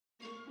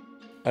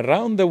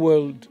Around the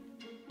world,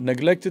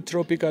 neglected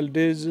tropical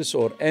diseases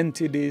or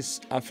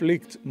NTDs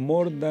afflict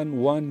more than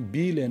 1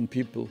 billion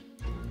people,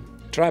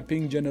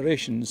 trapping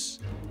generations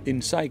in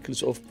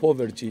cycles of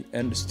poverty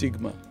and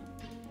stigma.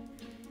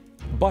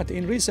 But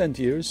in recent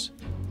years,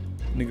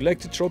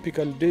 neglected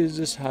tropical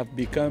diseases have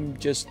become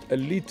just a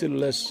little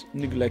less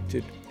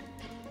neglected.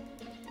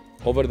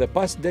 Over the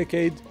past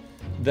decade,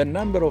 the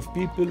number of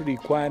people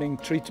requiring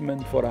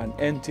treatment for an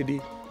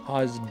NTD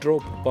has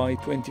dropped by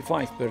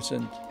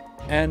 25%,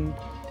 and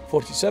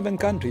 47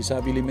 countries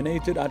have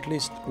eliminated at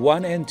least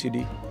one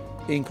NTD,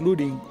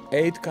 including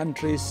 8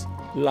 countries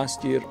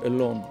last year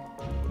alone.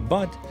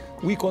 But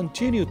we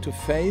continue to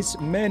face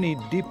many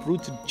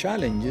deep-rooted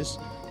challenges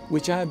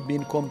which have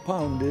been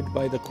compounded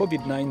by the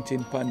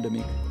COVID-19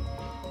 pandemic,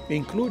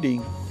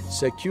 including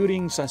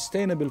securing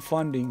sustainable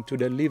funding to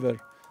deliver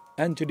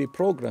NTD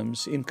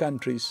programs in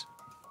countries.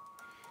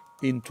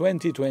 In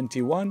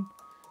 2021,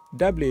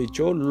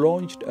 WHO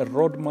launched a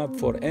roadmap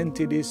for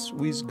NTDs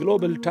with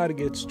global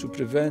targets to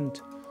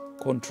prevent,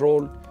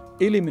 control,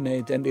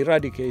 eliminate, and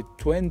eradicate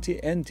 20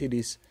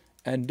 NTDs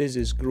and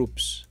disease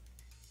groups.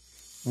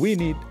 We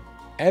need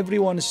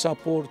everyone's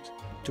support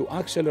to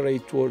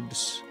accelerate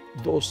towards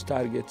those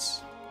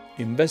targets.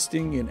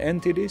 Investing in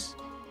NTDs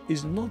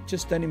is not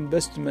just an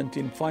investment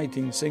in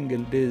fighting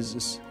single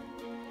diseases.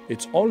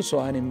 It's also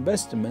an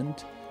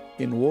investment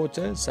in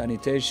water,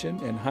 sanitation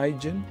and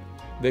hygiene,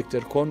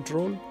 vector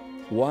control,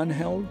 One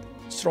Health,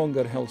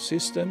 stronger health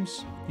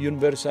systems,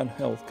 universal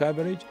health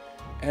coverage,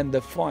 and the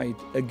fight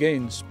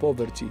against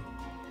poverty.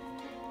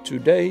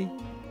 Today,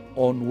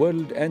 on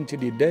World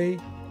NTD Day,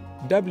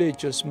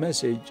 WHO's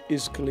message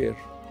is clear.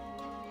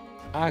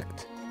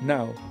 Act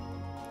now.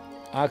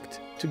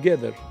 Act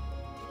together.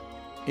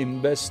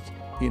 Invest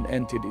in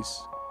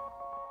NTDs.